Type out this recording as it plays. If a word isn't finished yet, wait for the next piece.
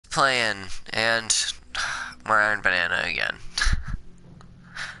playing, and more Iron Banana again.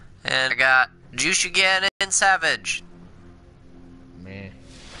 And I got Juice again and Savage. Meh.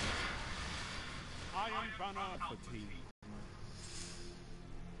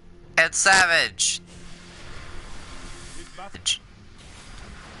 And Savage.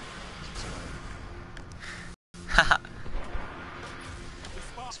 Haha.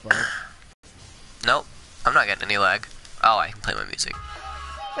 Nope, I'm not getting any lag. Oh, I can play my music.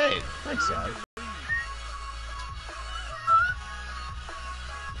 Hey, thanks, guys.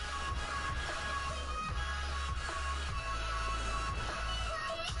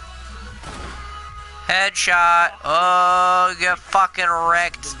 Headshot. Oh, get fucking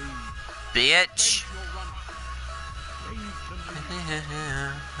wrecked, bitch.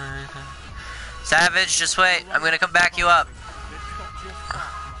 Savage, just wait. I'm gonna come back you up.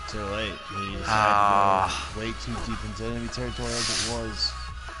 Too late. He decided to go way too deep into enemy territory as it was.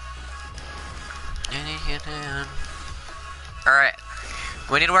 Alright.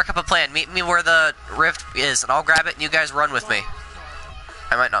 We need to work up a plan. Meet me where the rift is, and I'll grab it, and you guys run with me.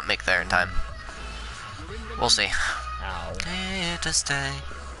 I might not make there in time. We'll see. Ow. To stay.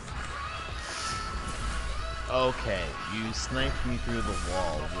 Okay, you sniped me through the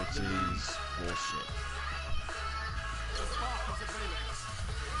wall, which is bullshit.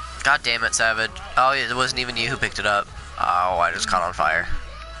 God damn it, Savage. Oh, it wasn't even you who picked it up. Oh, I just caught on fire.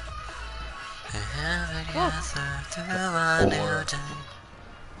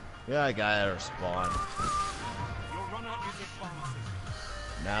 Yeah, I got out of spawn.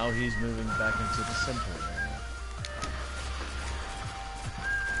 Now he's moving back into the center area.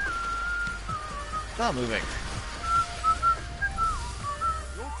 Stop moving.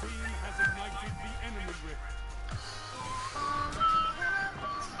 Your team has ignited the enemy rift.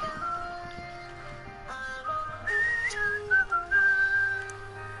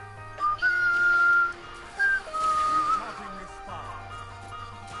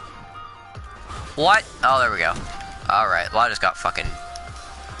 What? Oh, there we go. Alright, well I just got fucking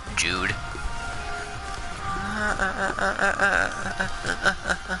Jude.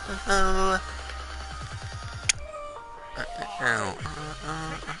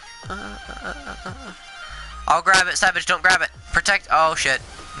 I'll grab it, Savage, don't grab it. Protect. Oh shit.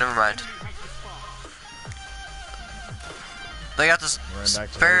 Never mind. They got this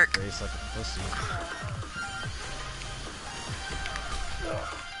spare. Like a pussy.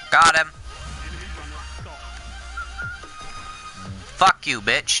 Got him. Fuck you,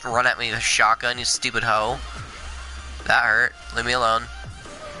 bitch. Run at me with a shotgun, you stupid hoe. That hurt. Leave me alone.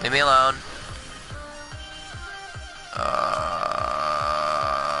 Leave me alone.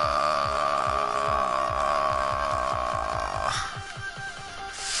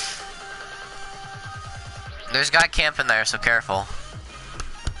 There's a guy camping there, so careful.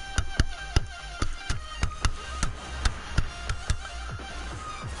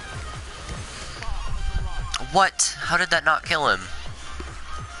 What? How did that not kill him?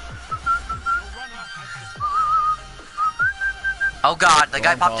 Oh god, the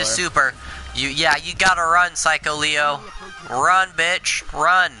guy popped his super. Yeah, you gotta run, Psycho Leo. Run, bitch.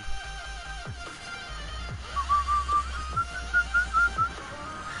 Run.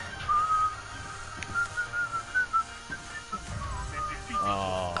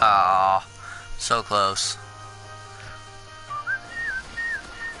 Oh, so close.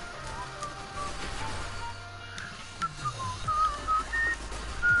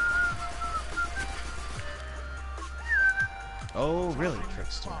 Oh, really,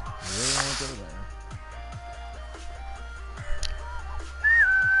 Trickster? You really want to go there?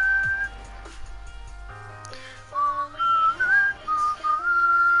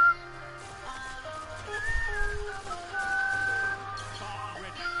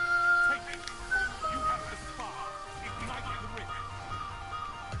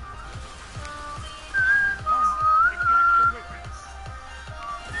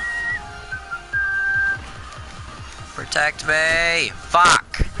 Protect me!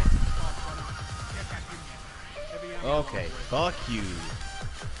 Fuck! Okay, fuck you.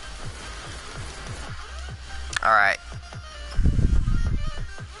 Alright.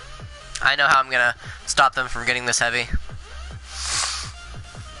 I know how I'm gonna stop them from getting this heavy.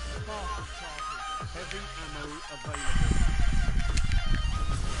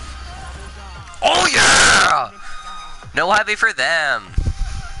 Oh yeah! No heavy for them.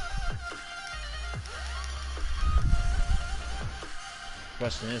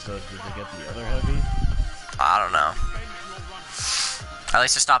 Question is though, did they get the other heavy? I don't know. At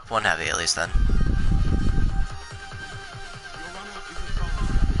least I stopped one heavy, at least then.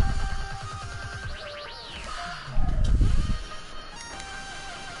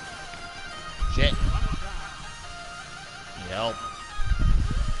 Shit. Need help.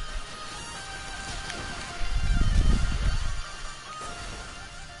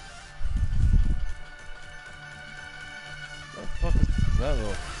 What the fuck is that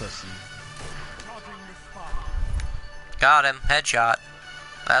little pussy? Got him. Headshot.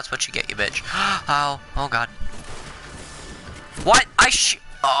 That's what you get, you bitch. Oh, oh god. What?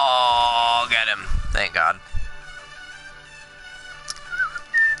 Oh, get him. Thank god.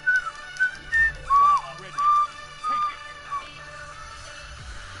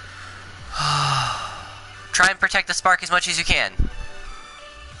 Try and protect the spark as much as you can.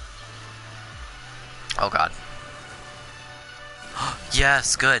 Oh god.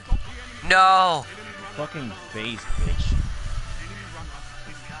 Yes, good. No! Fucking face, bitch.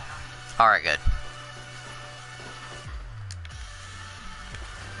 Alright, good.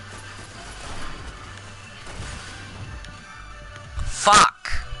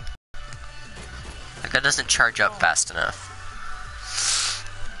 Fuck! Like, that doesn't charge up fast enough.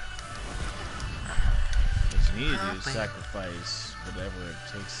 What you need to do is sacrifice whatever it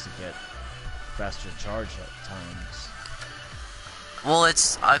takes to get faster charge times. Well,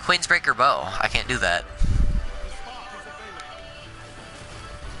 it's a Queensbreaker bow. I can't do that.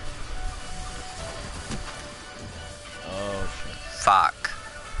 Oh shit. Fuck.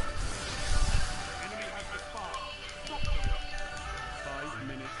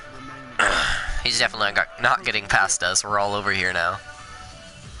 He's definitely not getting past us. We're all over here now.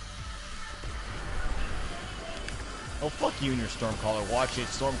 Oh, fuck you and your Stormcaller. Watch it,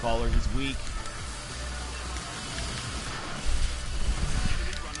 Stormcaller. He's weak.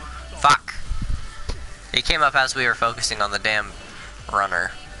 Fuck. He came up as we were focusing on the damn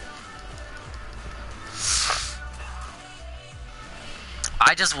runner.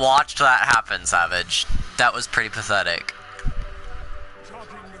 I just watched that happen, Savage. That was pretty pathetic.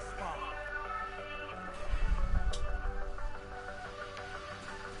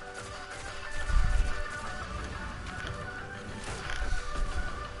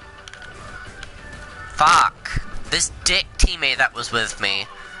 Fuck. This dick teammate that was with me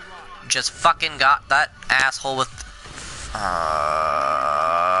just fucking got that asshole with...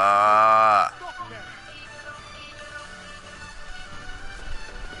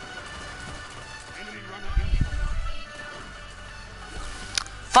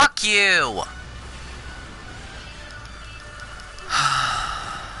 Fuck you!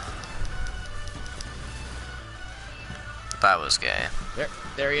 That was gay.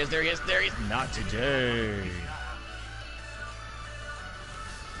 There he is, there he is, there he is. Not today.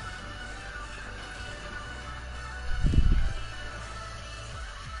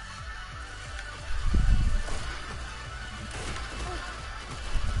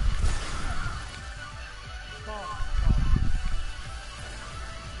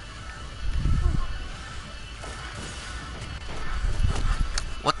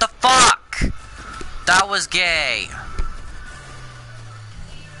 What the fuck? That was gay.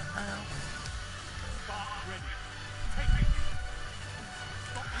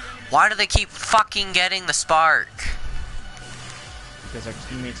 Why do they keep fucking getting the spark? Because our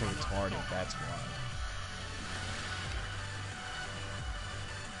teammates are retarded, that's why.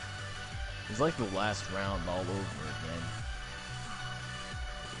 It's like the last round all over again.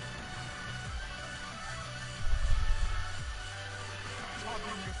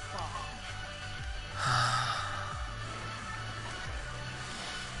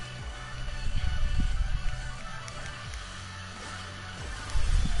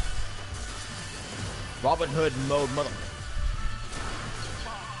 Robin Hood mode, mother.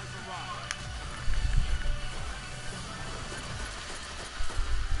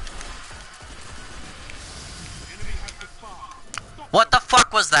 What the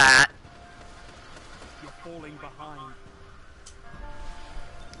fuck was that? You're falling behind.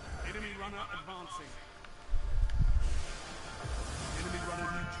 Enemy runner advancing. Enemy runner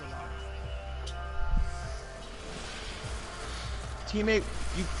neutralized. Teammate,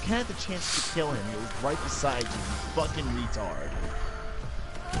 you had the chance to kill him. He was right beside you, you fucking retard.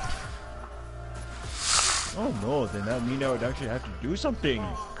 Oh no, then that means I would actually have to do something.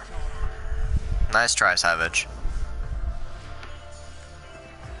 Nice try, Savage.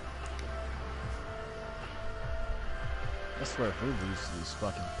 I swear, if we lose to these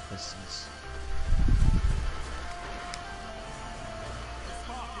fucking pussies.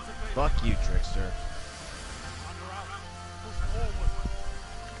 Fuck you, Trickster.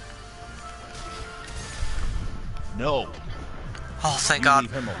 No. Oh, thank You God.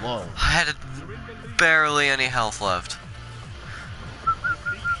 leave him alone. I had barely any health left.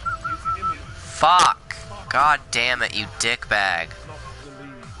 Fuck. God damn it, you dickbag.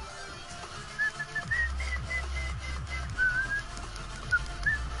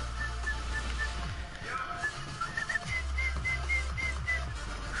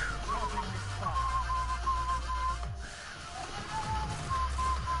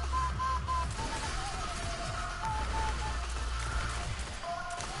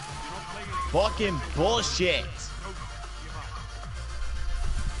 fucking bullshit.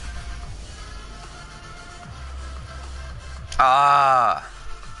 Ah.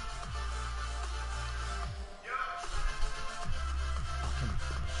 Fucking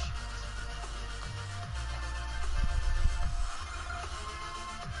bullshit.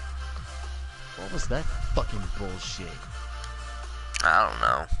 What was that fucking bullshit? I don't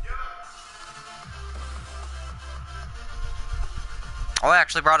know. Oh, I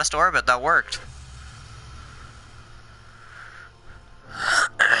actually brought us to orbit. That worked.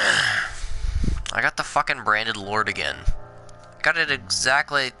 I got the fucking branded Lord again. Got it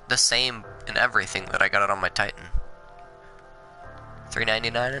exactly the same in everything that I got it on my Titan.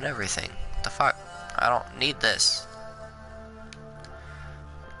 $3.99 and everything. What the fuck? I don't need this.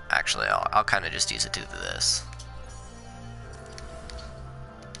 Actually, I'll kind of just use it to do this.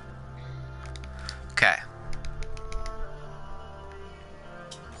 Okay.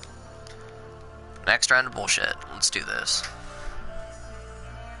 Next round of bullshit. Let's do this.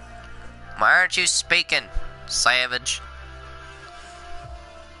 Why aren't you speaking, savage?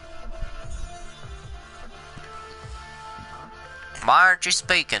 Why aren't you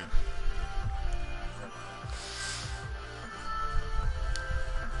speaking?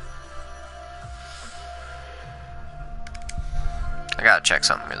 I gotta check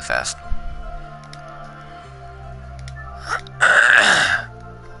something really fast.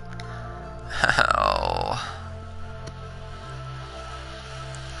 Oh.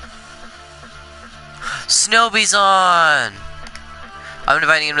 Snowby's on! I'm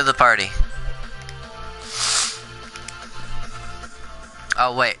inviting him to the party.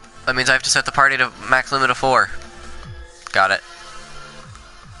 Oh wait, that means I have to set the party to max limit of 4. Got it.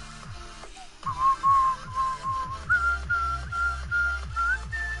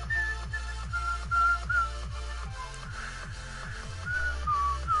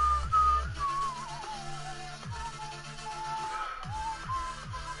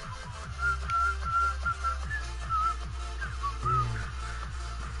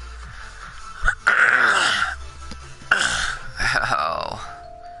 Oh.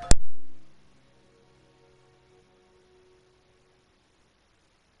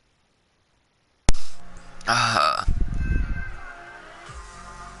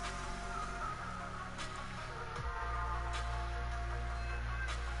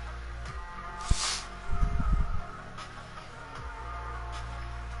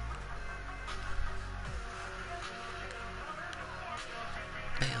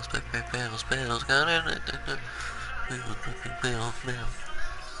 Bills, bills.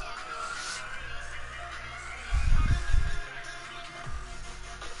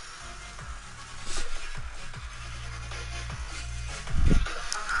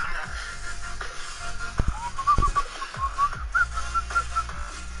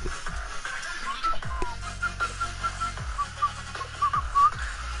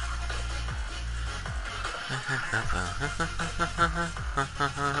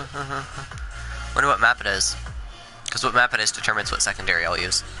 Wonder what map it is. Because what map it is determines what secondary I'll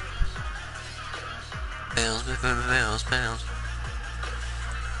use. Bills, bills, bills.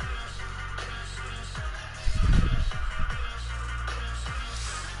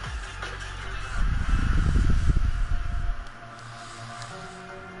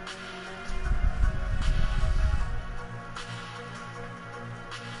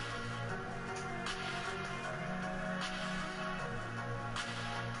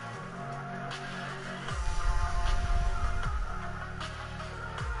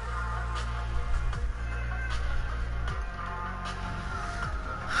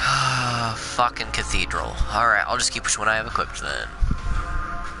 Fucking cathedral. Alright, I'll just keep which one I have equipped then.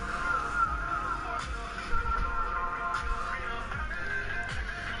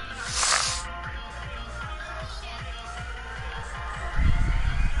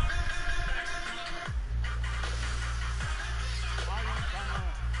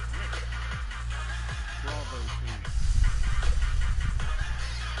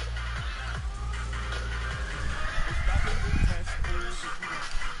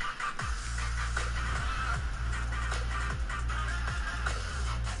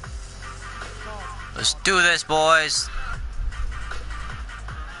 Let's do this, boys.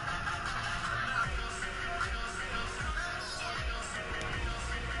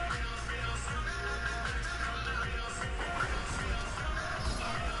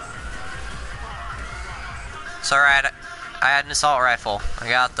 It's alright. I had an assault rifle. I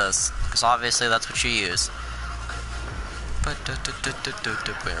got this. Because obviously that's what you use.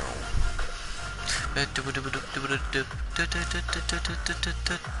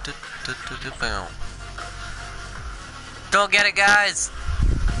 Don't get it, guys.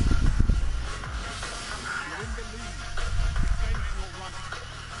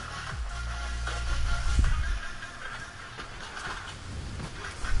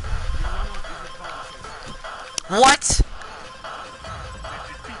 What?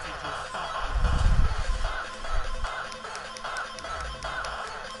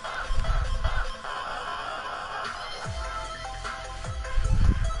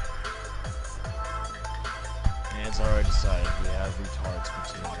 And it's already decided we have retards for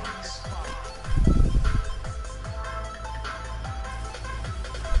 2 minutes.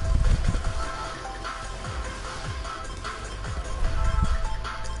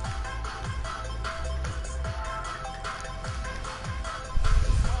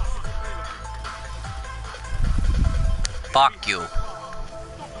 Fuck you.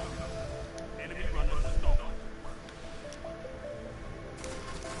 Enemy runner stop.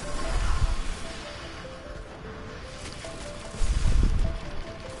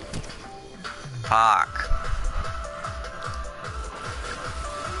 Fuck.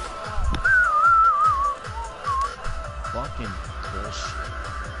 Fucking bullshit.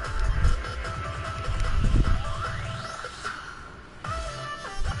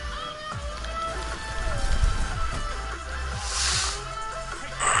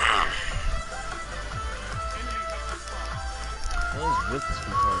 What is with this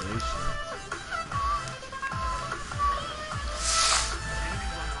retardation?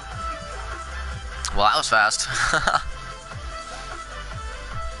 Well, that was fast.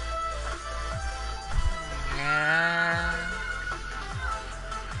 Yeah.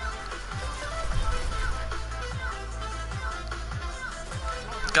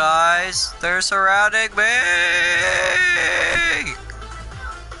 Guys, they're surrounding me!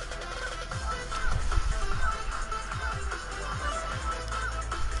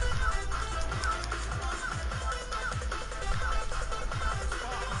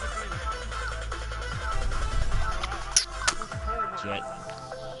 Jet.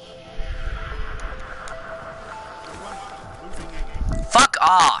 Fuck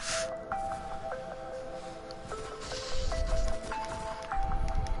off!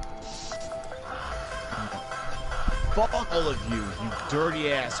 Fuck all of you, you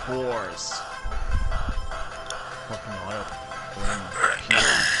dirty ass whores. Fucking auto.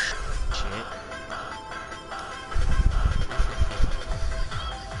 Shit.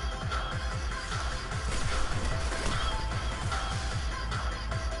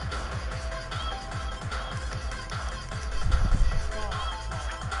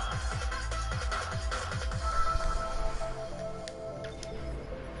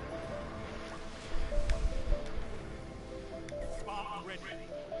 Spark ready.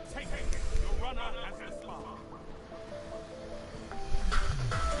 Take it. Your runner has the spark.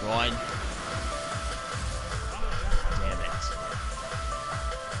 Run. Damn it.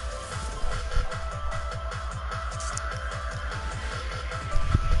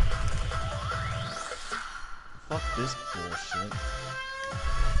 Fuck this bullshit.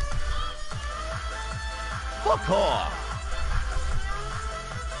 Fuck off!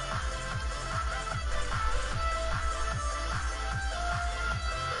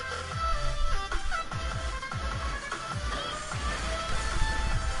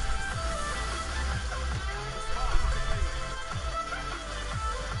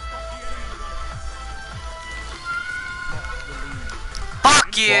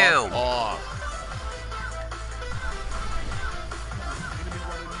 Fuck you! Fuck off. Enemy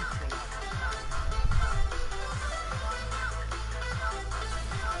runner neutralized.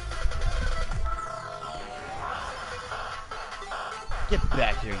 Get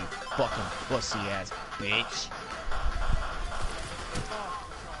back here, you fucking pussy ass bitch.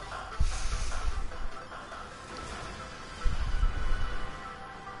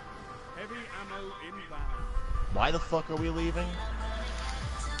 Heavy ammo inbound. Why the fuck are we leaving?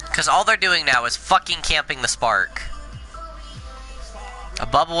 Because all they're doing now is fucking camping the spark. A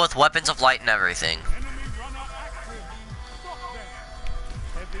bubble with weapons of light and everything. Enemy runner active. Stop them.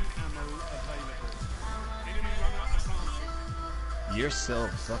 Heavy ammo available. Enemy runner advancing. You're so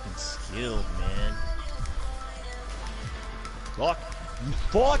fucking skilled, man. Fuck.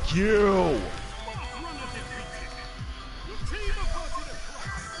 Fuck you! Runner defeated. Your team averted a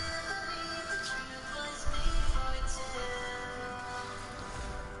crash.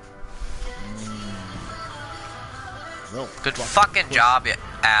 Well, Good fucking job, you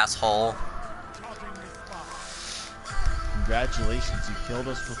asshole. Charging the spark. Congratulations, you killed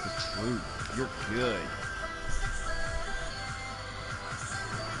us with the truth. You're good.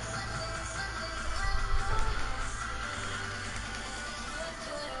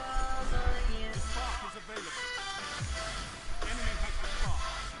 The spark is available. Enemy has the spark.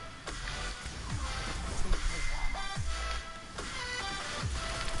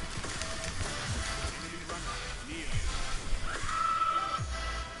 Enemy runner near.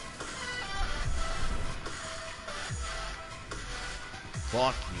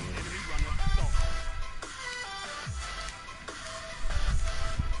 Fuck you. Enemy runner stopped.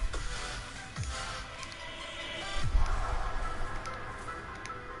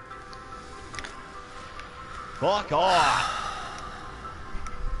 Fuck off.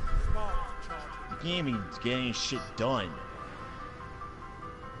 Spark charging. Gaming's getting shit done.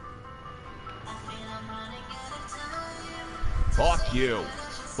 Fuck you.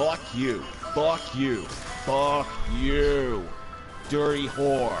 Fuck you. Fuck you. Fuck you. Dirty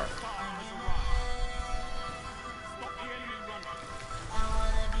whore. Fire has arrived. Stop the enemy runner.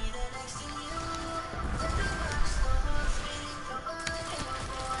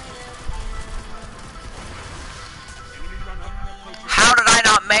 Enemy runner approaching. How did I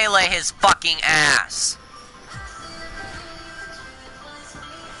not melee his fucking ass?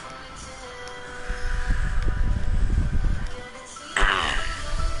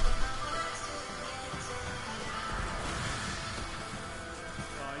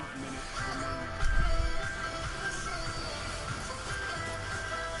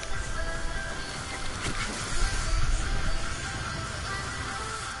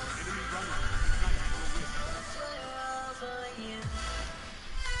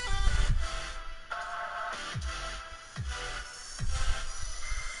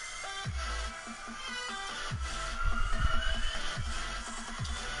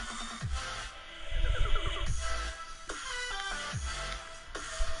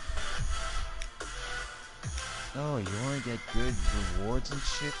 Oh, you want to get good rewards and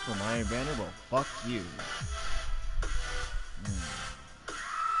shit from Iron Banner? Well, fuck you.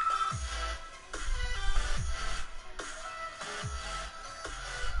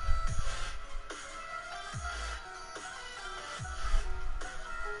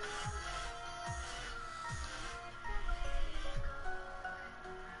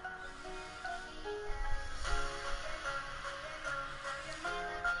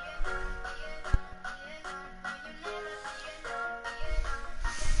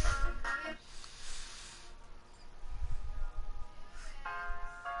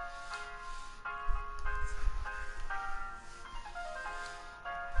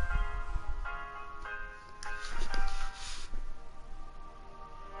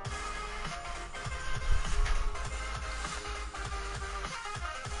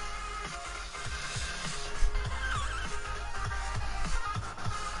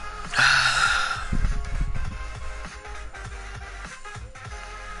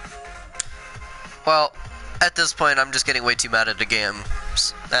 Well, at this point, I'm just getting way too mad at the game,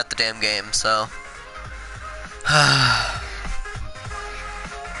 at the damn game. So,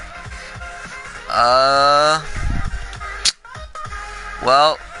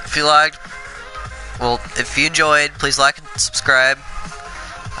 well, if you liked, well, if you enjoyed, please like and subscribe.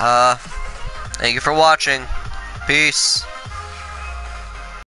 Thank you for watching. Peace.